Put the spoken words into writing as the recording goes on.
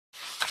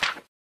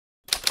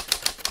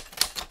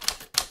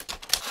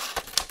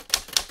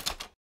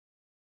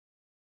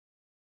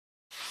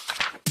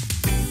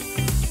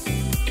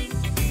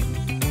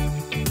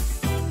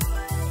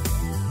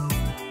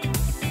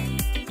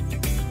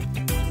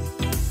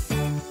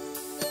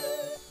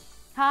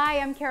Hi,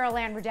 I'm Carol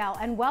Anne Riddell,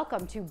 and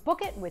welcome to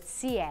Book It with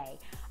CA.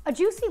 A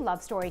juicy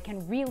love story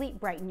can really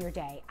brighten your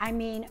day. I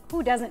mean,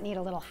 who doesn't need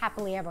a little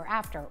happily ever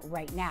after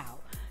right now?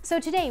 So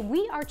today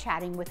we are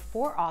chatting with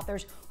 4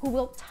 authors who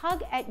will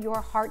tug at your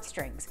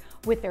heartstrings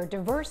with their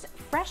diverse,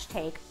 fresh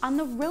take on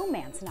the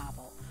romance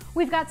novel.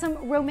 We've got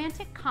some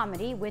romantic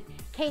comedy with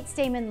Kate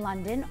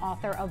Stayman-London,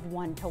 author of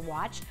One to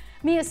Watch,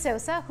 Mia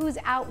Sosa, who's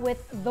out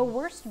with The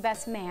Worst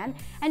Best Man,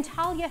 and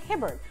Talia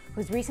Hibbert,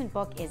 whose recent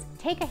book is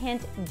Take a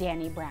Hint,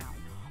 Danny Brown.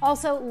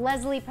 Also,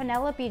 Leslye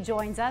Penelope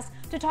joins us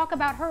to talk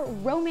about her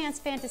romance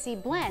fantasy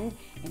blend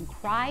in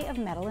Cry of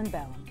Metal and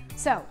Bone.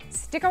 So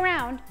stick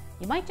around,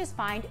 you might just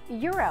find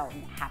your own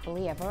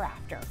happily ever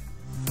after.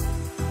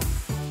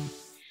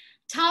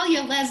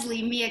 Talia,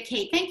 Leslye, Mia,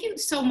 Kate, thank you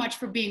so much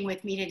for being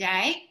with me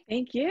today.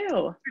 Thank you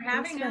for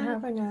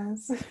having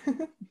us.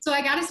 So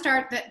I got to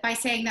start by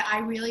saying that I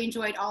really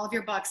enjoyed all of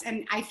your books,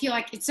 and I feel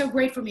like it's so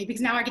great for me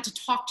because now I get to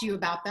talk to you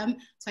about them,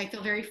 so I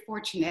feel very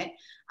fortunate.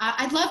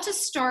 I'd love to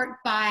start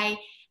by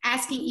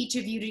asking each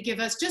of you to give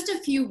us just a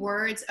few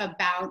words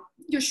about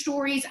your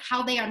stories,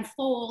 how they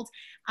unfold,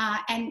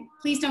 and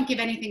please don't give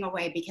anything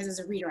away because as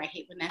a reader I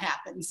hate when that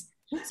happens.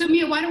 So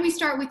Mia, why don't we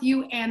start with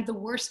you and The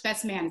Worst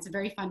Best Man? It's a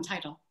very fun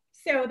title.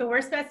 So The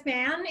Worst Best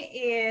Man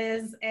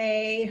is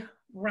a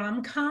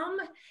rom-com,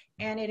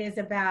 and it is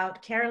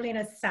about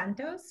Carolina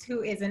Santos,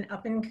 who is an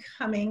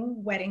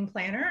up-and-coming wedding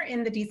planner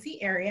in the DC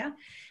area.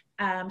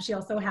 She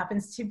also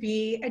happens to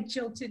be a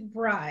jilted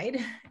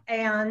bride,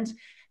 and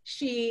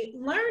she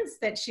learns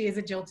that she is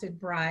a jilted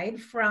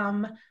bride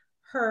from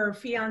her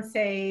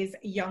fiance's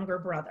younger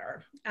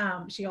brother.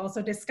 She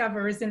also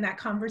discovers in that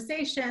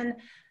conversation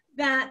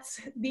that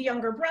the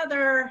younger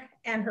brother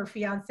and her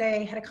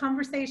fiance had a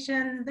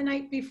conversation the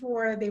night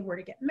before they were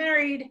to get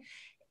married,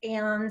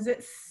 and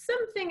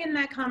something in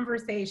that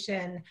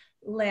conversation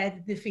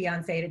led the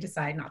fiance to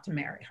decide not to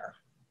marry her.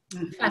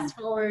 Mm-hmm. Fast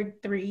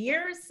forward 3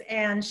 years,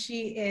 and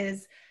she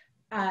is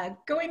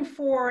going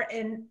for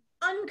an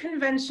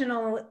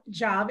unconventional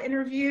job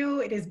interview.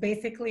 It is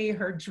basically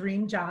her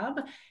dream job,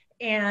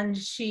 and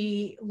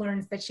she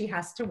learns that she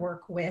has to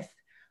work with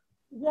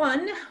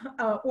one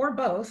or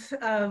both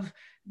of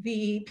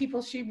the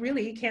people she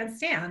really can't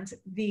stand,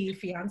 the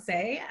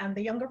fiance and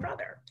the younger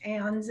brother.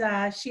 And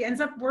she ends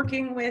up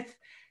working with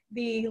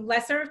the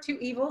lesser of two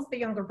evils, the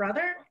younger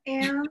brother,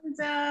 and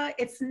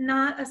it's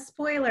not a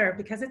spoiler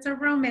because it's a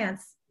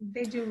romance.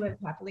 They do live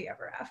happily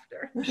ever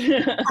after.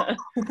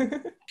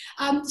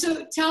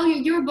 So Talia,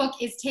 your book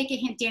is Take a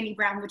Hint, Danny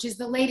Brown, which is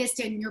the latest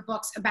in your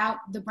books about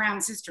the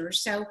Brown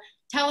sisters. So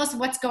tell us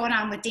what's going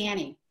on with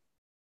Danny.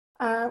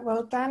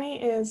 Well,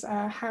 Danny is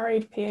a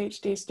harried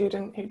PhD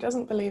student who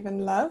doesn't believe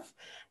in love,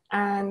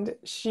 and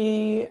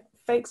she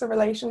fakes a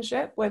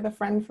relationship with a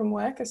friend from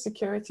work, a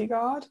security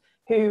guard,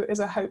 who is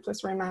a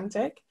hopeless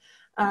romantic.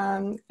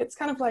 It's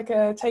kind of like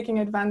taking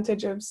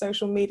advantage of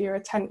social media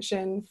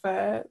attention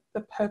for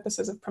the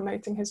purposes of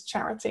promoting his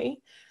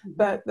charity,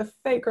 but the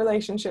fake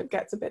relationship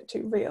gets a bit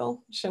too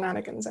real.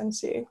 Shenanigans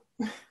ensue.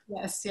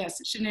 Yes,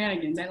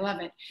 shenanigans, I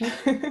love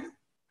it.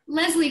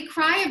 Leslye,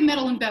 Cry of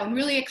Metal and Bone,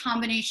 really a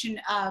combination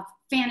of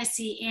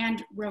fantasy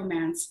and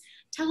romance.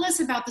 Tell us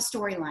about the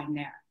storyline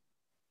there.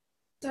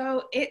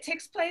 So it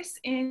takes place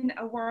in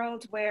a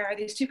world where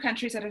these two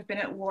countries that have been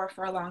at war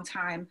for a long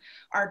time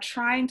are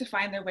trying to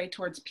find their way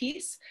towards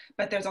peace,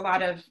 but there's a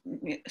lot of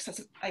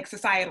like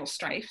societal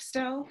strife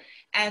still.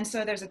 And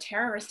so there's a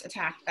terrorist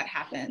attack that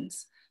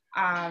happens.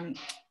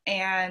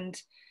 And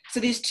so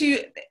these two,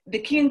 the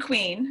king and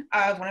queen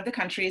of one of the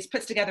countries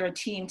puts together a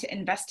team to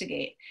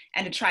investigate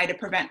and to try to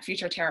prevent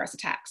future terrorist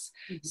attacks.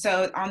 Mm-hmm.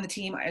 So on the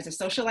team is a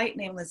socialite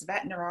named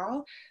Leslye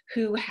Penelope,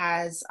 who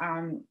has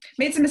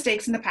made some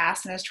mistakes in the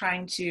past and is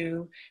trying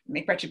to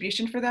make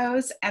retribution for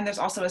those. And there's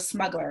also a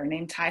smuggler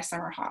named Ty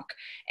Summerhawk.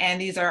 And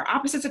these are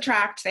opposites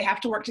attract. They have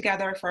to work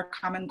together for a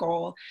common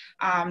goal.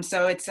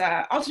 So it's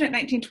an alternate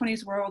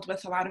 1920s world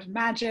with a lot of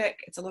magic.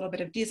 It's a little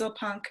bit of diesel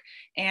punk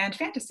and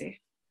fantasy.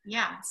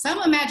 Yeah,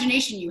 some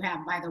imagination you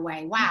have, by the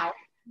way. Wow.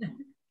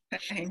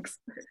 Thanks.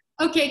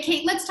 Okay,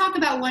 Kate, let's talk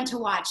about One to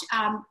Watch.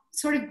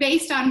 Sort of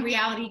based on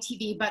reality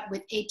TV, but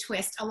with a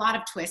twist, a lot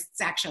of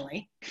twists,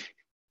 actually.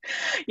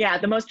 Yeah,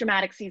 the most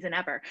dramatic season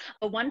ever.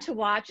 A One to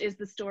Watch is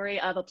the story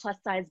of a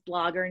plus-size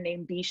blogger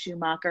named B.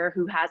 Schumacher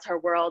who has her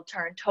world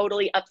turned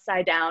totally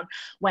upside down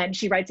when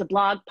she writes a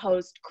blog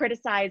post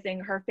criticizing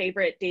her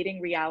favorite dating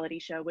reality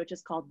show, which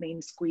is called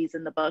Main Squeeze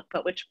in the book,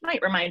 but which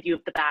might remind you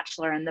of The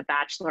Bachelor and The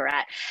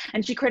Bachelorette.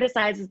 And she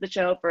criticizes the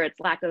show for its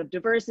lack of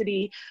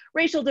diversity,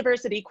 racial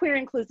diversity, queer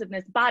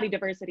inclusiveness, body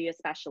diversity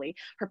especially.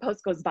 Her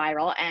post goes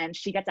viral and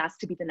she gets asked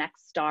to be the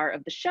next star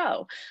of the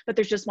show. But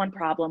there's just one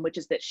problem, which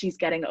is that she's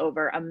getting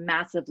over a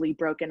massively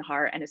broken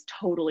heart and is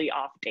totally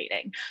off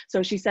dating.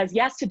 So she says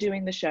yes to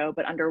doing the show,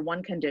 but under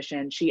one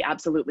condition: she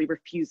absolutely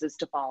refuses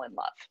to fall in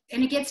love.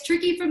 And it gets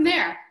tricky from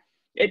there.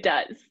 It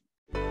does.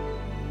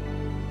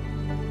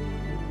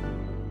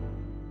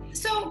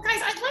 So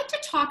guys, I'd like to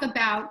talk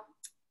about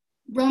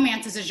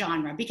romance as a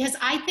genre? Because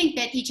I think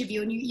that each of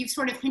you, and you've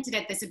sort of hinted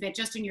at this a bit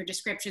just in your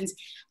descriptions,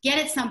 get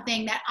at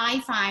something that I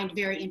find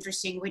very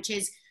interesting, which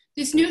is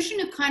this notion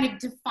of kind of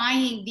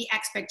defining the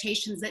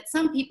expectations that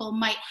some people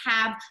might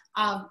have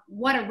of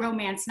what a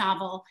romance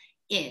novel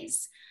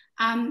is.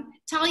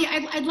 Talia,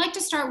 I'd like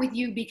to start with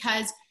you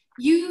because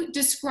you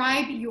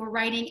describe your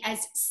writing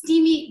as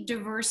steamy,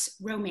 diverse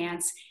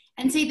romance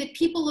and say that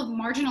people of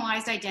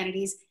marginalized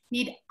identities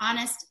need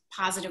honest,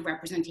 positive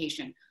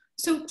representation.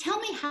 So tell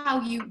me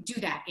how you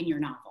do that in your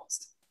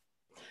novels.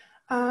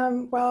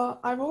 Well,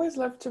 I've always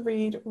loved to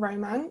read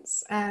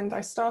romance, and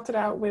I started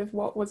out with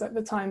what was at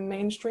the time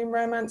mainstream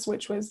romance,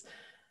 which was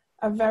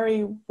a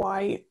very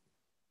white,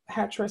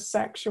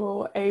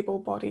 heterosexual,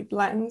 able-bodied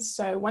lens.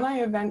 So when I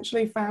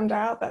eventually found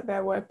out that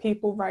there were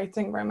people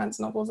writing romance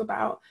novels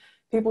about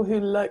people who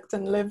looked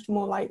and lived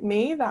more like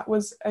me, that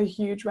was a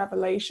huge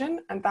revelation,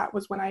 and that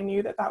was when I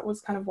knew that that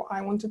was kind of what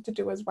I wanted to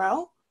do as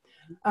well.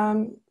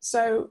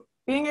 So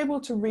being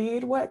able to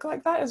read work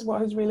like that is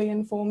what has really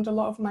informed a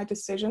lot of my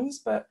decisions.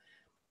 But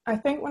I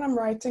think when I'm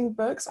writing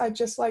books, I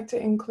just like to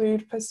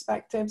include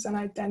perspectives and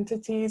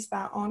identities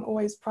that aren't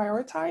always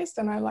prioritized,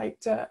 and I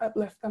like to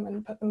uplift them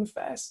and put them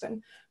first.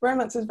 And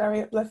romance is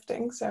very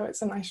uplifting, so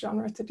it's a nice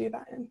genre to do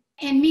that in.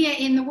 And Mia,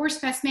 in The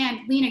Worst Best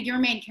Man, Lena, your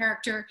main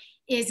character,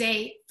 is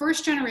a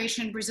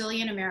first-generation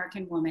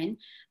Brazilian-American woman,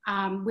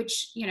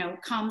 which, you know,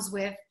 comes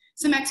with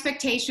some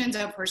expectations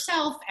of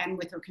herself and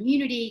with her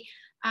community.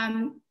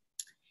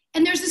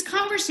 And there's this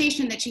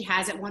conversation that she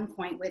has at one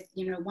point with,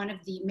 you know, one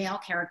of the male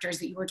characters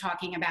that you were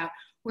talking about,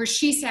 where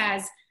she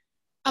says,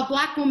 a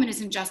Black woman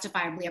isn't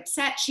justifiably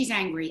upset, she's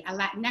angry. A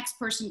Latinx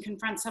person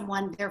confronts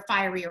someone, they're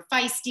fiery or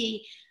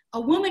feisty.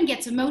 A woman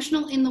gets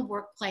emotional in the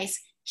workplace,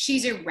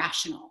 she's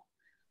irrational.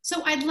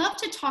 So I'd love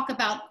to talk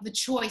about the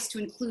choice to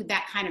include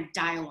that kind of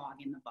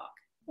dialogue in the book.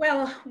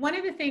 Well, one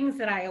of the things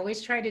that I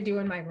always try to do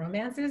in my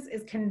romances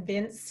is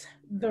convince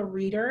the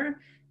reader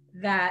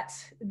that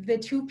the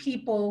two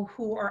people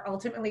who are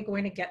ultimately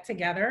going to get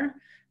together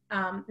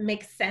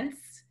make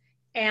sense,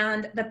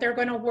 and that they're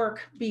going to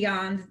work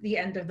beyond the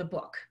end of the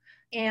book.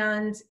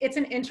 And it's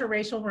an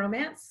interracial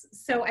romance,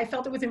 so I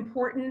felt it was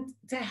important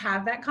to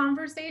have that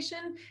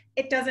conversation.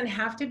 It doesn't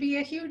have to be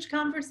a huge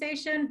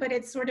conversation, but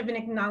it's sort of an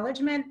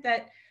acknowledgement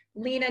that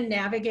Lena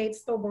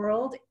navigates the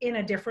world in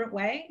a different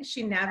way.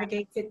 She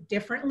navigates it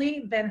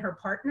differently than her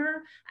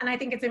partner, and I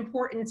think it's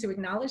important to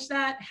acknowledge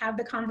that, have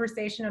the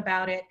conversation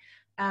about it,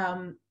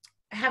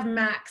 have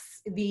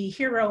Max, the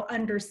hero,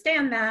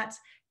 understand that,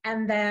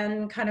 and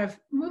then kind of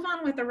move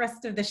on with the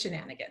rest of the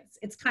shenanigans.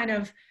 It's kind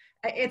of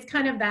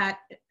that,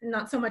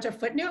 not so much a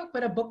footnote,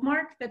 but a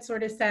bookmark that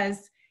sort of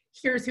says,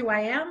 here's who I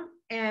am,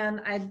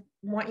 and I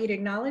want you to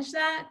acknowledge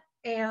that.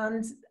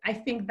 And I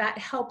think that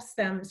helps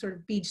them sort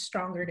of be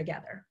stronger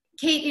together.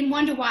 Kate, in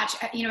One to Watch,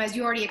 you know, as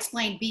you already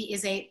explained, Bea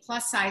is a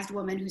plus-sized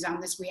woman who's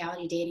on this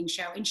reality dating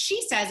show. And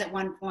she says at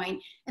one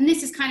point, and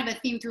this is kind of a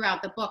theme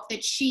throughout the book,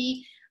 that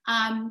she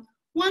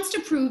wants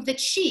to prove that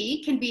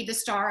she can be the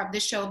star of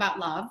this show about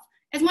love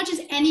as much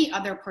as any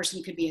other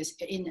person could be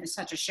in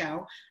such a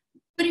show.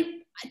 But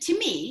to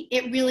me,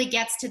 it really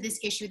gets to this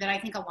issue that I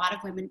think a lot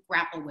of women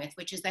grapple with,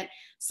 which is that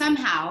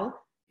somehow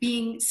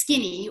being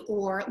skinny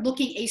or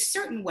looking a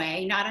certain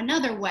way, not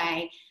another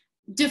way,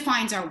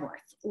 defines our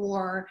worth,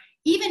 or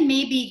even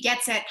maybe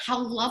gets at how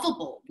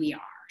lovable we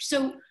are.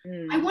 So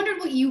I wondered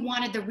what you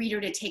wanted the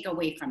reader to take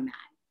away from that.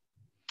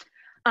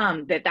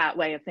 That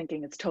way of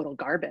thinking is total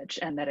garbage,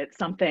 and that it's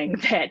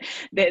something that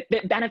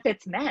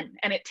benefits men,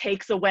 and it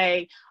takes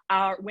away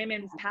our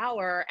women's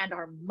power and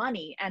our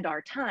money and our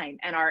time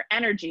and our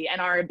energy and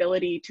our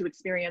ability to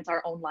experience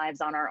our own lives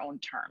on our own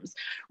terms,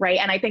 right?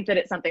 And I think that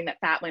it's something that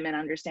fat women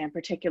understand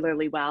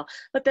particularly well,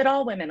 but that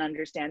all women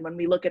understand when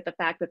we look at the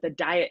fact that the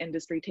diet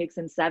industry takes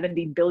in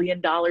 $70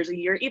 billion a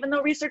year, even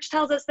though research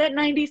tells us that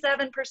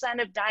 97%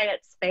 of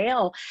diets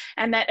fail,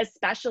 and that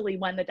especially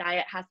when the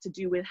diet has to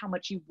do with how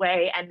much you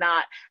weigh and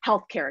not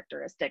health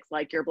characteristics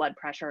like your blood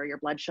pressure or your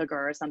blood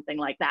sugar or something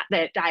like that,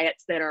 that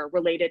diets that are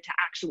related to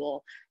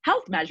actual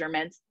health measures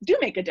do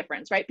make a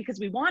difference, right? Because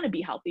we want to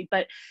be healthy,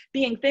 but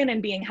being thin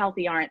and being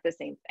healthy aren't the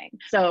same thing.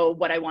 So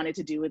what I wanted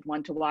to do with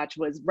One to Watch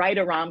was write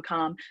a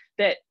rom-com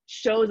that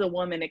shows a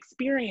woman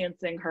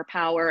experiencing her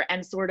power,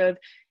 and sort of,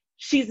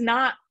 she's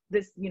not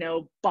this, you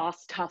know,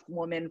 boss tough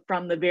woman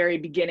from the very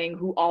beginning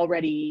who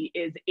already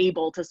is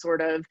able to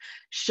sort of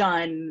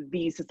shun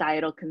these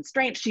societal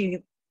constraints. She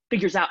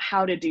figures out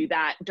how to do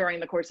that during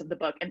the course of the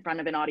book in front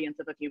of an audience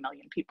of a few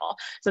million people.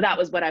 So that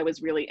was what I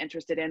was really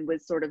interested in,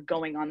 was sort of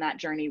going on that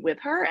journey with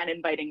her and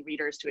inviting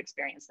readers to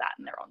experience that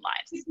in their own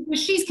lives. Because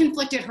she's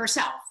conflicted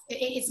herself.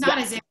 It's not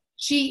as if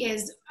she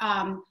is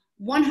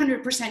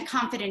 100%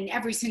 confident in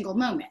every single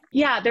moment.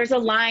 Yeah, there's a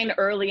line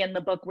early in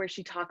the book where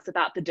she talks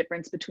about the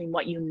difference between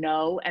what you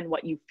know and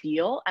what you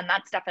feel. And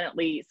that's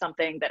definitely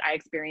something that I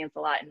experience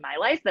a lot in my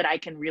life, that I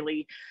can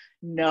really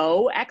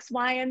know X,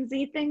 Y, and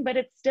Z thing, but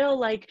it's still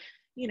like,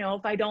 you know,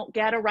 if I don't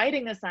get a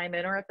writing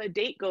assignment or if a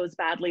date goes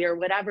badly or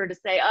whatever, to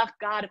say, oh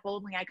God, if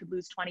only I could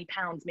lose 20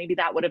 pounds, maybe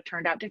that would have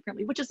turned out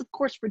differently, which is of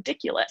course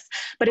ridiculous.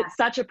 But it's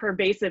such a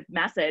pervasive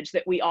message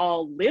that we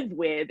all live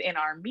with in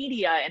our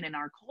media and in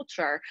our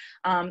culture,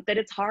 that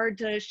it's hard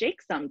to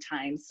shake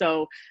sometimes.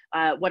 So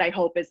what I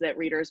hope is that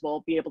readers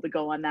will be able to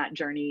go on that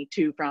journey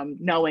too, from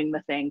knowing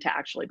the thing to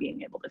actually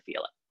being able to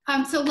feel it.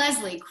 So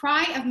Leslye,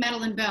 Cry of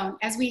Metal and Bone,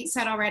 as we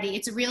said already,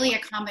 it's really a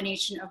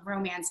combination of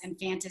romance and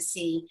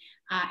fantasy,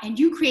 and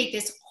you create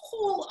this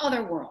whole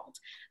other world,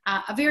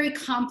 a very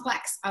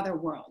complex other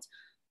world.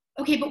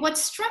 Okay, but what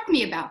struck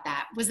me about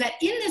that was that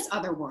in this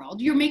other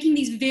world, you're making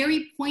these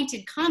very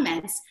pointed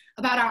comments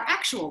about our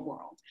actual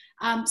world,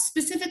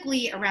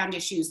 specifically around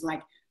issues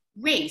like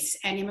race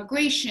and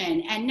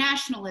immigration and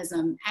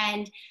nationalism.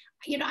 And,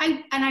 you know,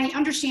 I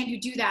understand you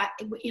do that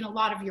in a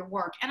lot of your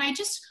work. And I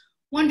just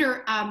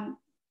wonder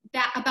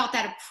about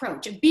that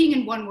approach of being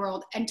in one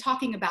world and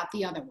talking about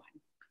the other one.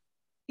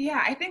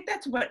 Yeah, I think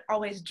that's what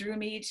always drew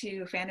me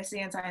to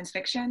fantasy and science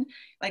fiction.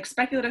 Like,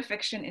 speculative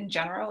fiction in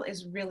general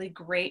is really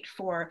great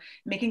for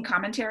making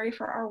commentary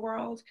for our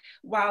world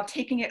while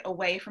taking it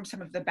away from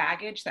some of the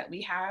baggage that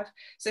we have.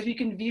 So if you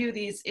can view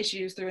these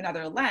issues through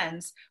another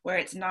lens, where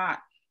it's not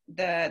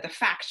the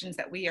factions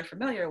that we are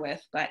familiar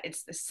with, but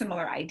it's a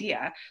similar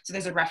idea. So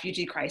there's a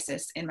refugee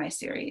crisis in my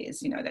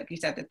series, you know, that you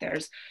said that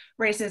there's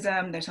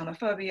racism, there's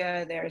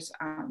homophobia, there's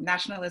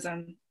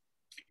nationalism.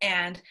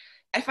 And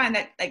I find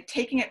that, like,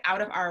 taking it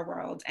out of our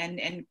world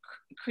and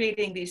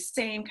creating these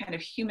same kind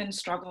of human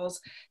struggles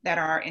that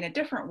are in a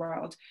different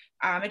world,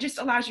 it just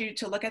allows you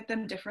to look at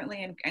them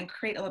differently and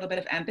create a little bit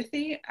of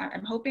empathy,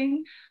 I'm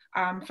hoping,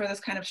 for those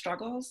kind of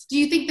struggles. Do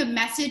you think the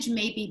message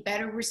may be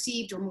better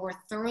received or more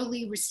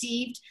thoroughly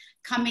received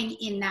coming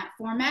in that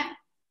format?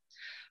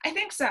 I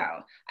think so.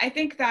 I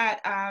think that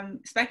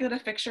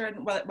speculative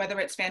fiction, whether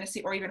it's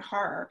fantasy or even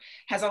horror,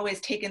 has always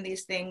taken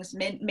these things,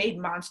 made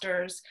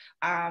monsters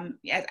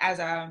as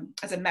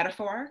a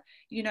metaphor,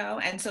 you know,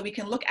 and so we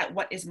can look at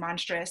what is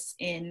monstrous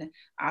in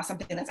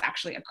something that's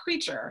actually a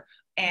creature,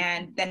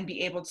 and then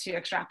be able to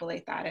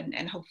extrapolate that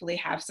and hopefully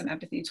have some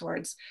empathy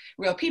towards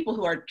real people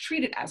who are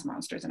treated as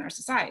monsters in our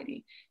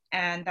society.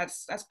 And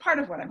that's part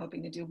of what I'm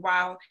hoping to do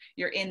while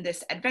you're in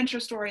this adventure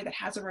story that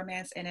has a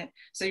romance in it.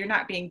 So you're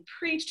not being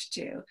preached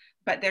to,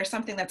 but there's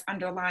something that's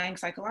underlying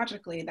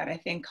psychologically that I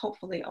think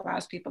hopefully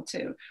allows people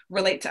to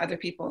relate to other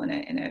people in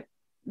a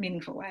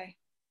meaningful way.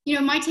 You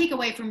know, my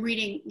takeaway from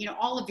reading, you know,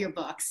 all of your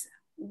books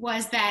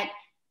was that,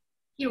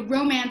 you know,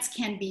 romance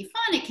can be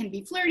fun, it can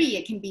be flirty,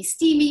 it can be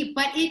steamy,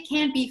 but it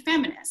can be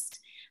feminist.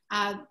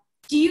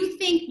 Do you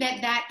think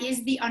that that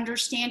is the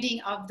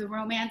understanding of the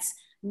romance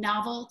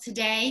novel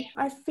today?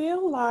 I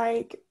feel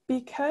like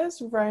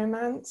because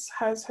romance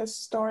has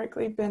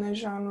historically been a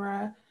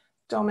genre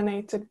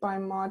dominated by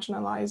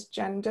marginalized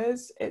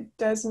genders, it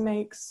does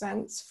make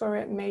sense for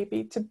it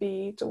maybe to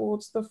be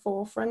towards the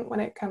forefront when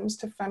it comes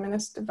to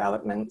feminist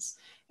developments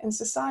in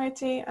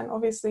society. And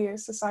obviously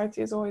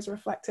society is always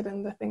reflected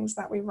in the things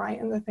that we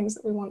write and the things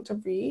that we want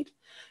to read.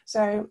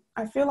 So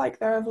I feel like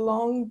there have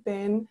long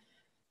been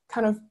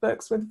kind of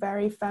books with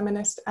very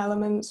feminist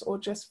elements, or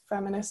just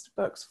feminist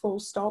books full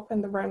stop, in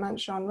the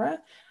romance genre.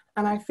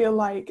 And I feel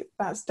like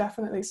that's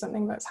definitely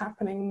something that's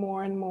happening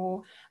more and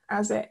more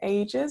as it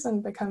ages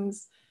and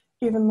becomes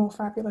even more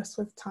fabulous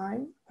with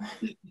time.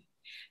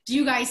 Do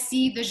you guys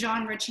see the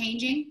genre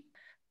changing?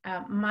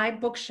 My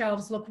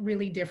bookshelves look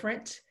really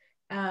different.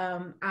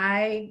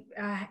 I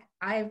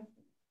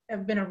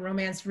have been a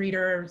romance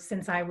reader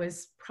since I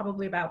was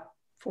probably about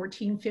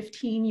 14,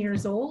 15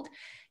 years old.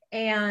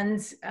 And,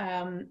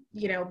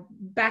 you know,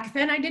 back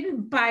then I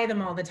didn't buy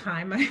them all the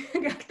time. I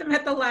got them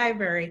at the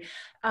library.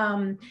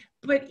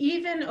 But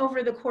even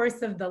over the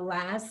course of the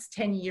last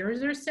 10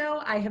 years or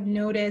so, I have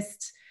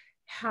noticed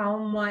how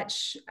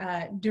much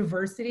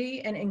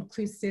diversity and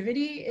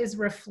inclusivity is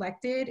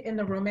reflected in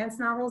the romance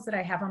novels that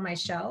I have on my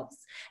shelves.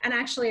 And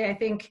actually, I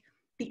think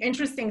the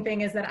interesting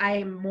thing is that I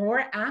am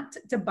more apt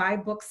to buy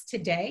books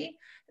today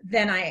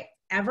than I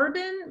ever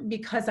been,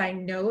 because I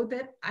know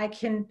that I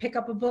can pick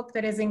up a book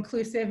that is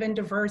inclusive and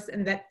diverse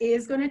and that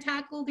is going to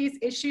tackle these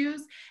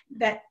issues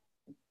that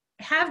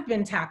have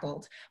been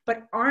tackled,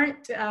 but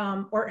aren't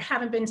or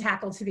haven't been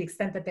tackled to the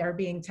extent that they're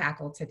being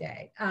tackled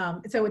today.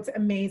 So it's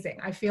amazing.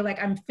 I feel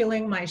like I'm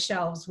filling my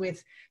shelves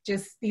with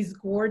just these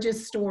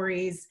gorgeous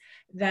stories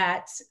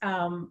that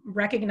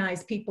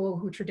recognize people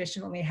who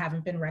traditionally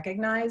haven't been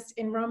recognized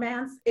in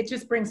romance. It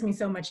just brings me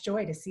so much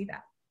joy to see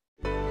that.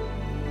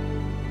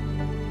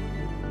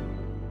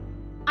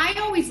 I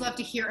always love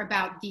to hear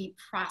about the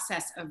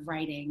process of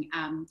writing.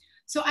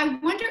 So I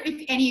wonder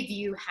if any of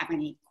you have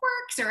any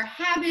quirks or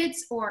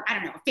habits, or I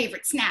don't know, a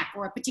favorite snack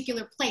or a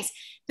particular place,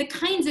 the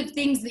kinds of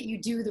things that you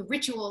do, the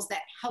rituals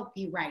that help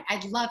you write.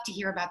 I'd love to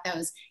hear about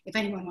those if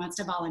anyone wants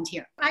to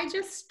volunteer. I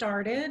just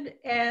started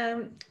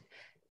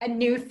a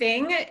new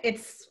thing.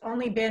 It's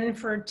only been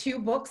for 2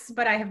 books,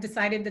 but I have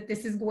decided that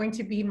this is going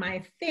to be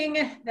my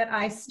thing that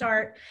I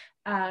start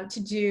to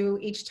do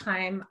each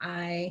time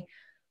I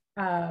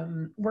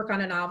work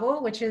on a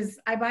novel, which is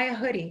I buy a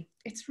hoodie.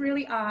 it's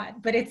really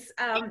odd, but it's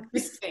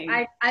Interesting.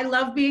 I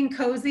love being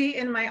cozy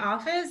in my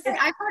office.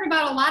 I've heard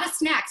about a lot of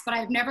snacks, but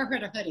I've never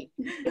heard a hoodie.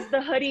 Is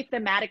the hoodie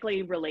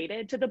thematically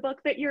related to the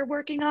book that you're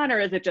working on, or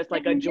is it just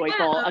like a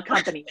joyful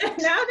accompaniment?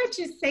 Now that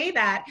you say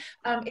that,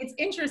 it's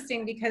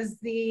interesting because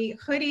the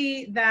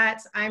hoodie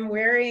that I'm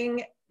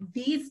wearing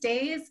these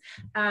days,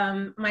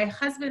 my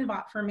husband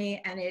bought for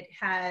me, and it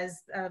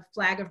has a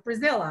flag of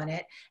Brazil on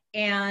it.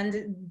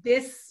 And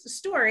this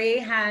story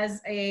has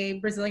a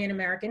Brazilian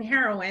American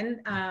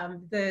heroine,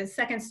 the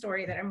second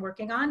story that I'm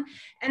working on.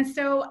 And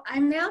so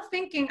I'm now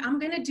thinking I'm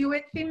going to do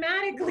it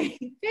thematically.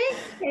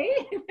 Thanks,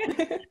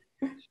 Kate.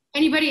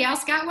 Anybody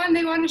else got one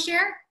they want to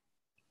share?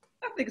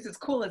 I don't think it's as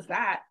cool as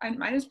that.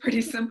 Mine is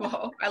pretty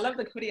simple. I love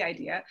the hoodie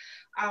idea.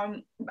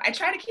 I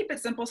try to keep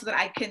it simple so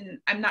that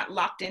I'm not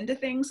locked into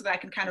things, so that I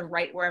can kind of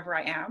write wherever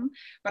I am.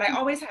 But I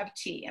always have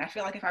tea. And I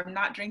feel like if I'm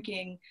not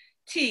drinking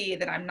tea,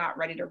 then I'm not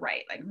ready to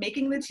write. Like,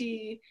 making the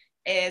tea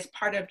is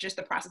part of just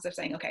the process of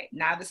saying, okay,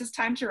 now this is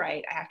time to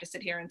write. I have to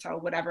sit here until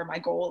whatever my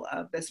goal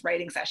of this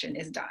writing session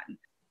is done.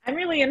 I'm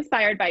really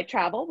inspired by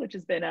travel, which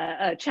has been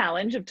a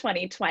challenge of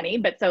 2020.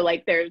 But so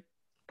like there's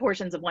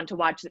portions of One to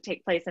Watch that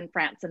take place in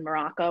France and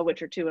Morocco,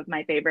 which are two of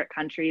my favorite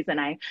countries. And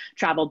I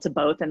traveled to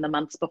both in the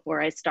months before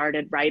I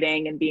started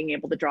writing, and being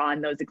able to draw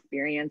on those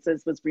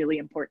experiences was really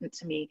important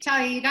to me.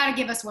 Talia, you got to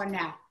give us one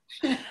now.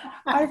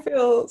 I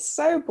feel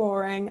so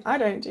boring. I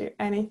don't do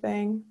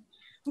anything.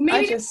 Maybe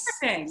I just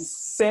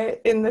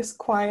sit in this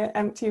quiet,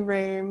 empty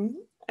room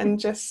and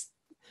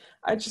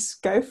I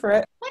just go for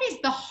it. What is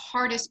the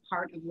hardest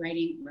part of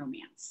writing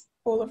romance?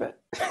 All of it.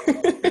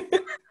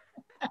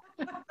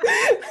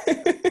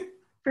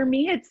 For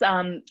me, it's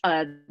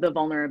the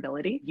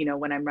vulnerability. You know,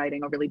 when I'm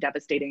writing a really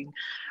devastating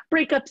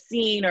breakup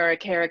scene, or a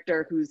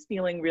character who's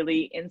feeling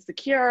really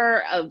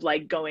insecure, of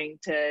like going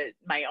to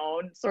my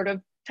own sort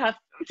of tough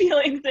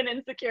feelings and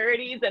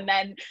insecurities, and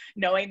then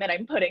knowing that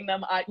I'm putting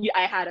them on.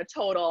 I had a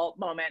total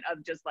moment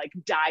of just like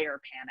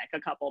dire panic a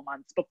couple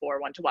months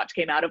before One to Watch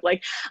came out, of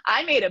like,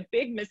 I made a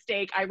big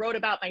mistake. I wrote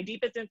about my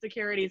deepest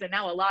insecurities, and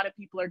now a lot of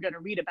people are going to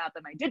read about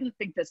them. I didn't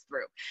think this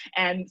through.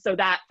 And so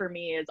that for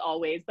me is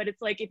always, but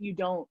it's like, if you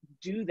don't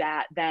do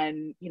that,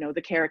 then, you know,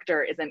 the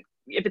character isn't,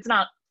 if it's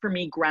not, for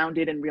me,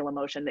 grounded in real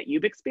emotion that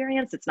you've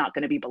experienced, it's not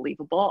going to be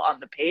believable on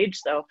the page.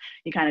 So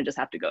you kind of just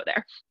have to go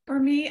there. For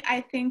me,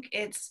 I think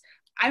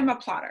I'm a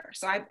plotter.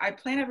 So I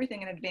plan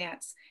everything in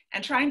advance,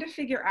 and trying to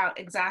figure out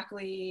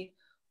exactly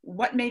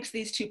what makes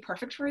these two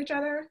perfect for each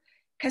other.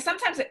 Because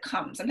sometimes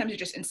you're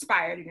just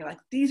inspired and you're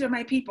like, these are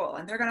my people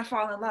and they're going to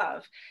fall in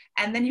love.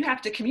 And then you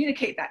have to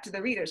communicate that to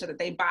the reader so that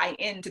they buy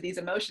into these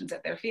emotions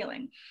that they're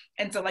feeling.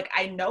 And so like,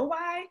 I know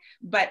why,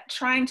 but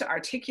trying to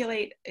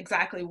articulate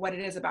exactly what it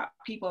is about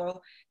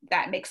people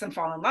that makes them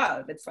fall in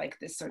love. It's like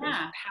this sort of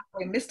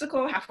halfway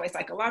mystical, halfway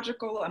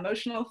psychological,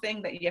 emotional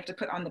thing that you have to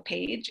put on the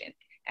page.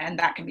 And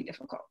that can be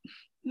difficult.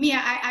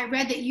 Mia, I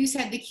read that you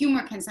said the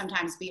humor can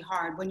sometimes be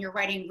hard when you're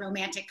writing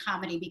romantic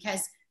comedy,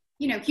 because,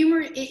 you know, humor,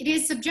 it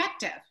is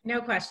subjective.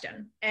 No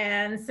question.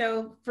 And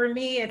so for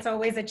me, it's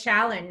always a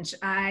challenge.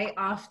 I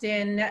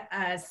often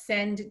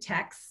send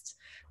text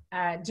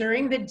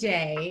during the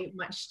day,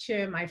 much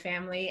to my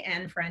family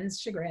and friends'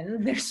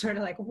 chagrin. They're sort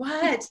of like,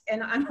 what?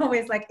 And I'm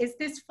always like, is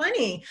this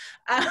funny?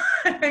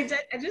 I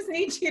just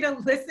need you to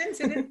listen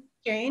to this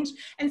exchange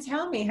and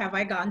tell me, have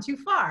I gone too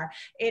far?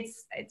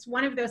 It's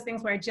one of those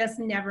things where I just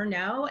never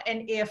know.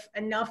 And if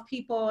enough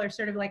people are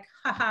sort of like,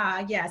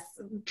 haha, yes,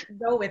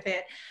 go with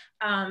it,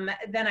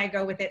 then I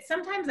go with it.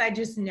 Sometimes I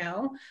just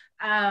know,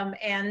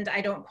 and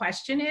I don't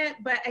question it.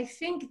 But I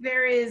think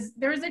there is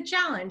a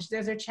challenge.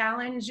 There's a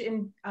challenge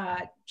in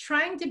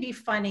trying to be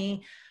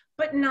funny,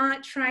 but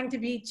not trying to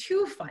be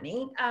too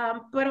funny,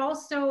 but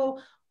also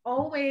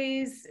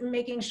always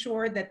making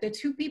sure that the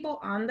two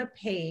people on the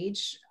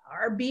page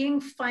are being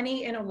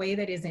funny in a way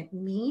that isn't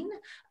mean,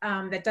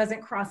 that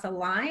doesn't cross a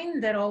line,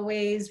 that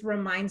always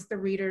reminds the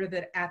reader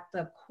that at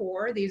the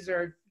core, these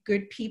are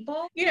good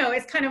people. You know,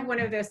 it's kind of one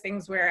of those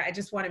things where I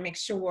just want to make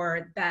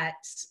sure that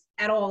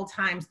at all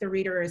times the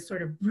reader is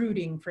sort of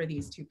rooting for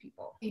these two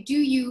people. Do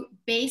you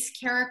base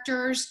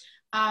characters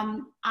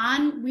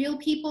on real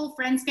people,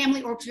 friends,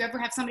 family, or do you ever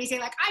have somebody say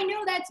like, I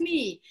know that's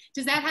me?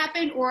 Does that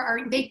happen, or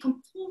are they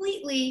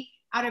completely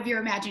out of your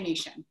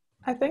imagination?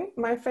 I think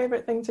my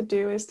favorite thing to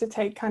do is to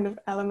take kind of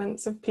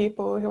elements of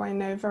people who I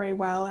know very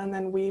well and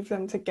then weave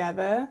them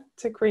together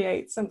to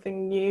create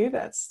something new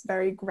that's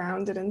very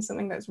grounded in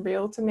something that's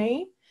real to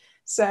me.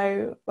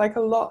 So like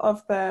a lot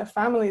of the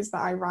families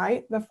that I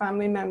write, the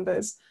family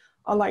members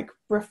are like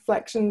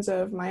reflections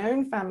of my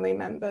own family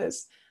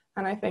members.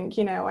 And I think,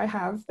 you know, I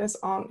have this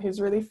aunt who's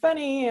really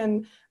funny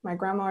and my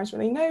grandma is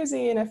really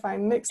nosy. And if I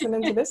mix them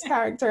into this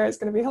character, it's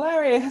going to be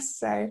hilarious.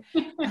 So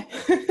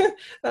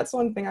that's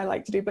one thing I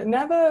like to do, but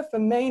never for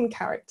main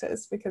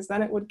characters, because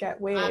then it would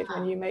get weird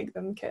when you make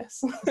them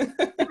kiss.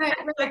 Right.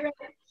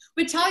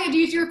 But Talia,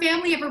 does your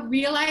family ever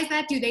realize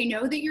that? Do they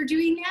know that you're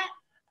doing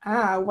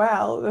that?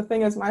 Well, the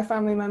thing is my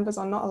family members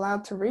are not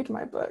allowed to read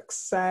my books,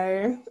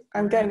 so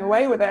I'm getting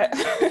away with it.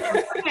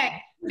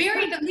 Okay.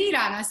 bury the lead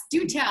on us.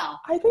 Do tell.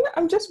 I think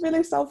I'm just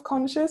really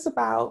self-conscious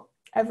about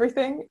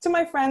everything. To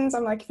my friends,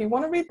 I'm like, if you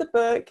want to read the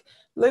book,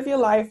 live your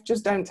life,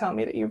 just don't tell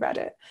me that you read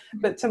it.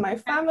 But to my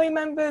family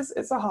members,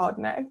 it's a hard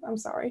no. I'm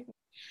sorry.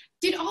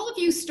 Did all of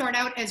you start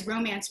out as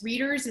romance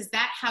readers? Is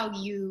that how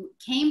you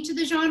came to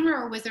the genre,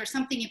 or was there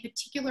something in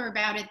particular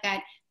about it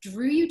that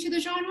drew you to the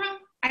genre?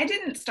 I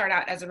didn't start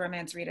out as a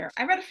romance reader.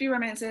 I read a few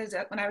romances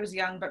when I was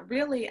young, but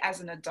really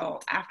as an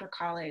adult, after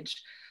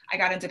college, I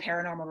got into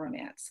paranormal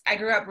romance. I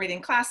grew up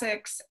reading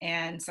classics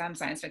and some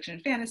science fiction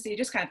and fantasy,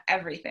 just kind of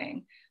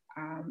everything.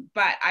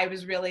 But I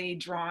was really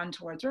drawn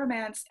towards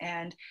romance.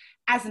 And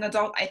as an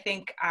adult, I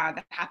think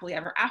the happily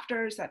ever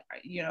afters that,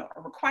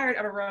 are required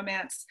of a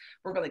romance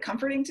were really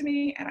comforting to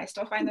me. And I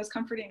still find those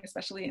comforting,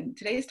 especially in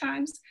today's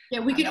times. Yeah,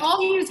 we could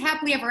all use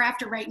happily ever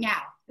after right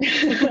now.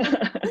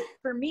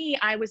 For me,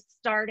 I was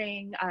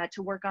starting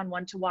to work on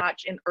One to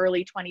Watch in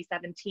early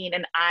 2017.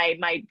 And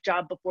my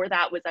job before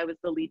that was I was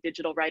the lead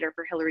digital writer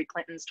for Hillary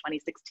Clinton's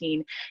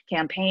 2016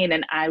 campaign.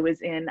 And I was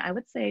in, I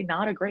would say,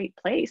 not a great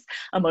place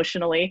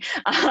emotionally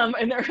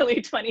in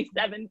early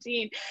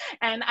 2017.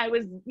 And I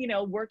was,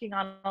 working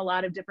on a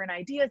lot of different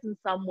ideas, and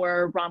some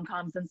were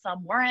rom-coms and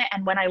some weren't.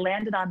 And when I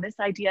landed on this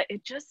idea,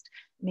 it just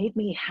made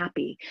me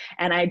happy.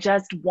 And I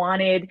just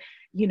wanted,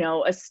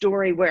 a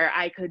story where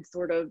I could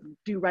sort of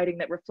do writing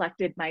that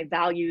reflected my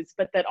values,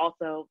 but that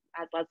also,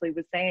 as Leslye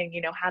was saying,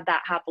 had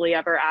that happily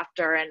ever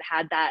after and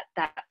had that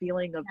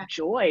feeling of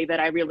joy that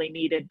I really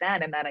needed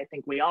then, and that I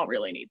think we all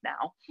really need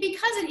now.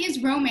 Because it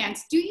is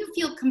romance, do you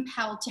feel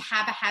compelled to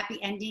have a happy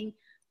ending?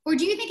 Or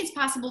do you think it's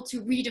possible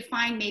to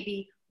redefine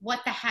maybe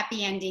what the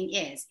happy ending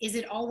is? Is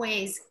it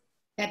always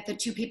that the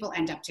two people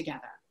end up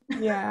together?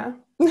 Yeah.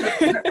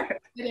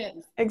 It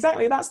is.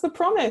 Exactly. That's the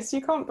promise.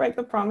 You can't break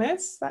the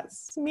promise.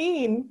 That's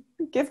mean.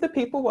 Give the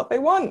people what they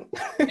want.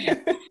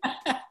 If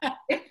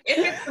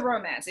it's a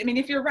romance. I mean,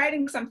 if you're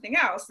writing something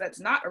else that's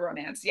not a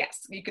romance,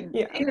 yes, you can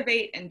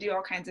innovate and do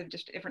all kinds of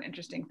just different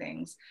interesting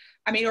things.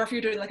 I mean, or if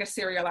you're doing like a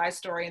serialized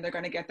story and they're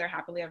going to get their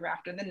happily ever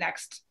after in the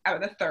next, or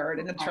the third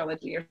in the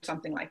trilogy or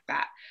something like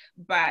that.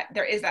 But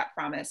there is that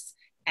promise.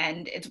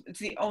 And it's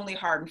the only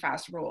hard and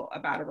fast rule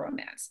about a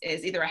romance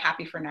is either a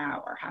happy for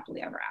now or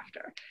happily ever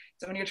after.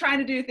 So when you're trying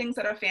to do things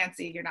that are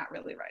fancy, you're not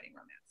really writing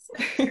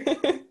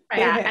romance.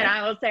 Yeah, and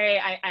I will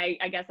say,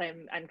 I guess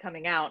I'm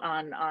coming out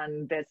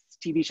on this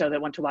TV show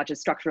that One to Watch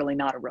is structurally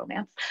not a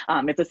romance.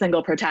 It's a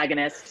single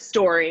protagonist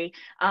story,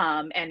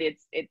 and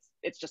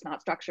it's just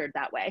not structured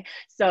that way.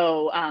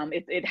 So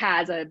it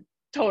has a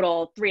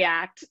total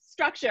 3-act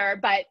structure,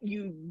 but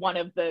one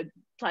of the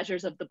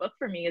pleasures of the book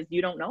for me is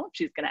you don't know if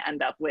she's going to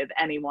end up with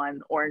anyone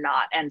or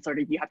not, and sort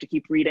of you have to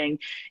keep reading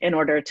in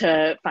order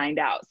to find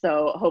out.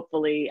 So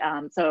hopefully,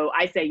 so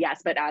I say yes,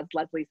 but as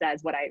Leslye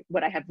says,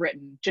 what I have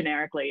written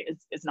generically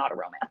is not a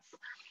romance.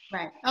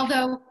 Right.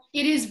 Although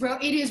it is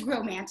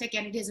romantic,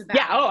 and it is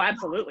about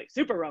absolutely,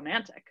 super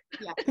romantic.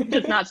 Yeah,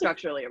 just not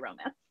structurally a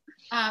romance.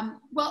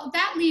 Well,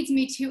 that leads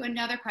me to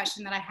another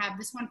question that I have,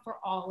 this one for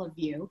all of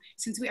you.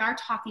 Since we are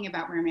talking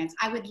about romance,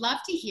 I would love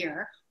to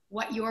hear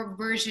what your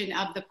version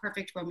of the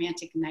perfect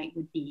romantic night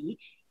would be,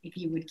 if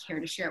you would care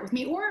to share it with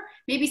me, or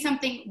maybe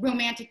something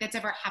romantic that's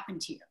ever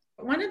happened to you.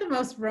 One of the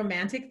most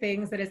romantic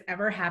things that has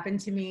ever happened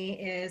to me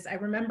is I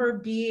remember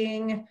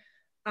being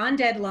on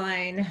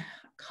deadline a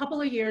couple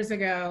of years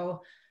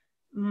ago.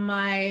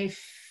 My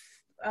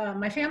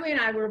family and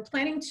I were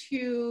planning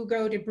to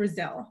go to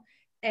Brazil,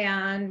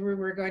 and we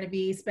were going to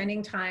be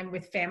spending time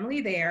with family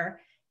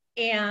there.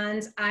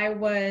 And I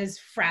was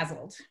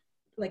frazzled,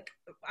 like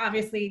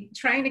obviously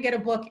trying to get a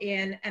book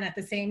in and at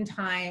the same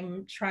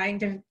time trying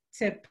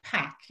to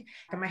pack.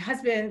 And my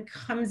husband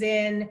comes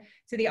in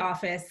to the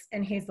office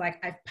and he's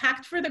like, I've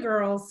packed for the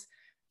girls.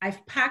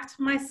 I've packed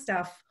my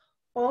stuff.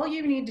 All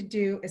you need to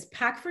do is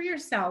pack for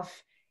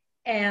yourself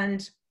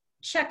and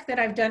check that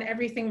I've done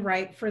everything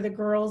right for the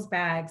girls'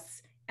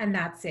 bags, and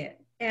that's it.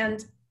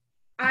 And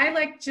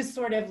I just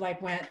sort of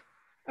went,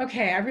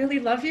 okay, I really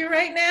love you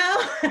right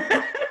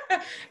now.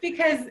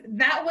 Because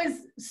that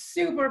was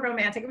super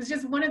romantic. It was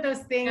just one of those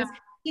things. Yeah.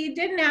 He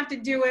didn't have to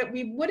do it.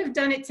 We would have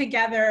done it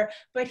together,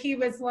 but he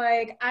was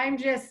like, I'm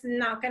just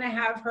not going to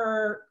have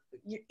her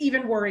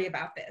even worry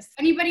about this.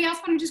 Anybody else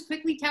want to just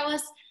quickly tell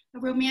us a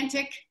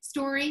romantic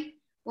story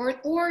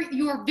or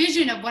your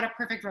vision of what a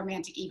perfect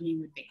romantic evening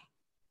would be?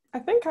 I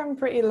think I'm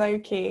pretty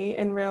low-key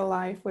in real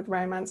life with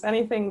romance.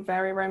 Anything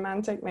very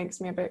romantic makes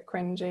me a bit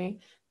cringy,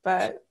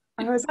 but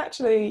I was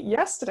actually,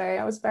 yesterday,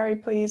 I was very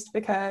pleased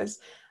because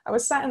I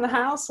was sat in the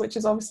house, which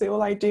is obviously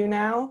all I do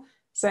now,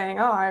 saying,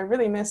 oh, I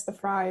really miss the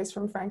fries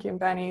from Frankie and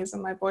Benny's.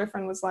 And my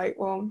boyfriend was like,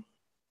 well,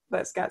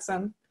 let's get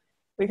some.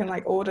 We can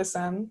order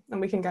some and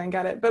we can go and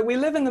get it. But we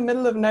live in the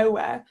middle of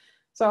nowhere.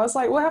 So I was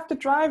like, we'll have to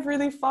drive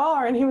really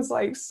far. And he was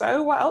like,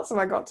 so what else have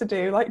I got to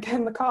do? Get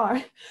in the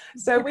car.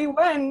 So we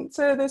went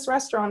to this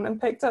restaurant and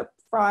picked up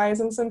fries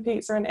and some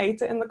pizza and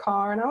ate it in the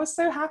car. And I was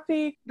so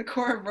happy. The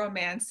core of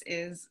romance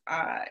is,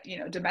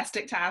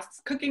 domestic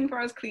tasks, cooking for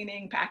us,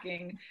 cleaning,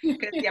 packing.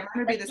 Yeah, I'm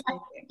going to be the same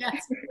thing.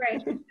 Yes,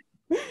 right.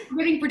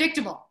 Getting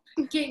predictable.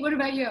 Kate, what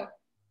about you?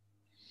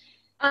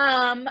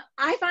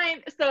 I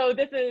find, so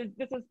this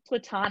is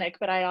platonic,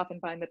 but I often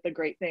find that the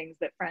great things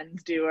that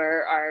friends do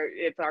are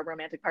if our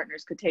romantic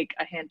partners could take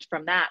a hint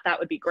from that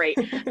would be great.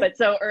 But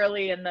so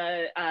early in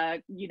the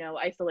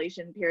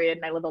isolation period,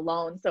 and I live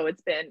alone, so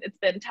it's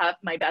been tough.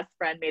 My best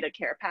friend made a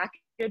care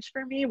package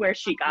for me where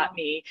she got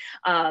me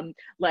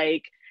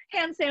like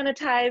hand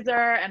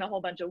sanitizer and a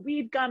whole bunch of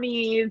weed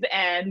gummies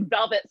and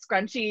velvet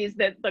scrunchies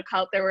that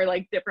there were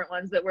like different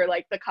ones that were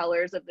like the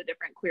colors of the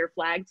different queer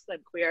flags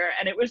said queer.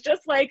 And it was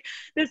just like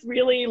this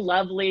really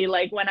lovely,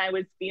 like when I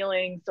was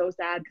feeling so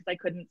sad because I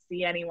couldn't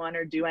see anyone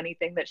or do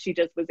anything, that she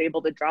just was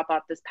able to drop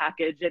off this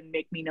package and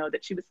make me know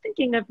that she was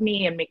thinking of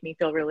me and make me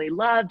feel really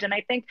loved. And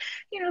I think,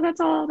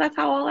 that's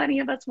how all any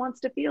of us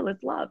wants to feel,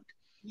 is loved.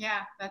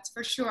 Yeah, that's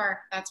for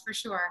sure. That's for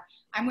sure.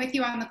 I'm with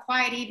you on the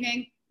quiet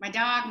evening. My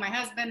dog, my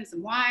husband,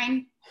 some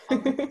wine.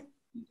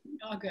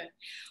 All good.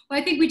 Well,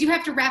 I think we do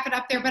have to wrap it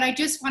up there, but I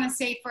just want to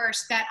say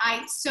first that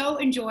I so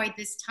enjoyed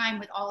this time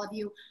with all of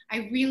you.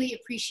 I really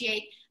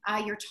appreciate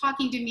your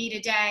talking to me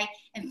today,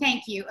 and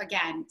thank you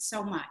again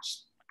so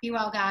much. Be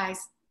well, guys.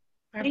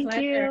 Our Thank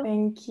pleasure. you.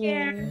 Thank you.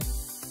 Yeah.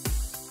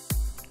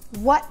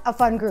 What a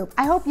fun group.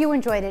 I hope you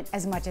enjoyed it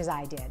as much as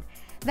I did.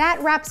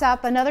 That wraps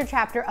up another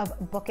chapter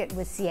of Book It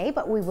with CA,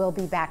 but we will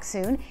be back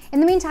soon.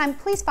 In the meantime,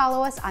 please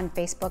follow us on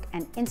Facebook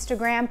and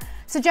Instagram.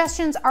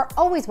 Suggestions are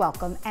always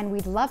welcome, and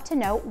we'd love to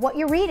know what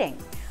you're reading.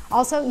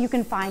 Also, you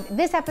can find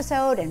this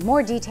episode and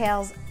more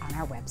details on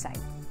our website.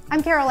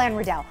 I'm Carol Anne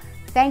Riddell.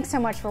 Thanks so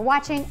much for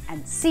watching,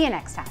 and see you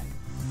next time.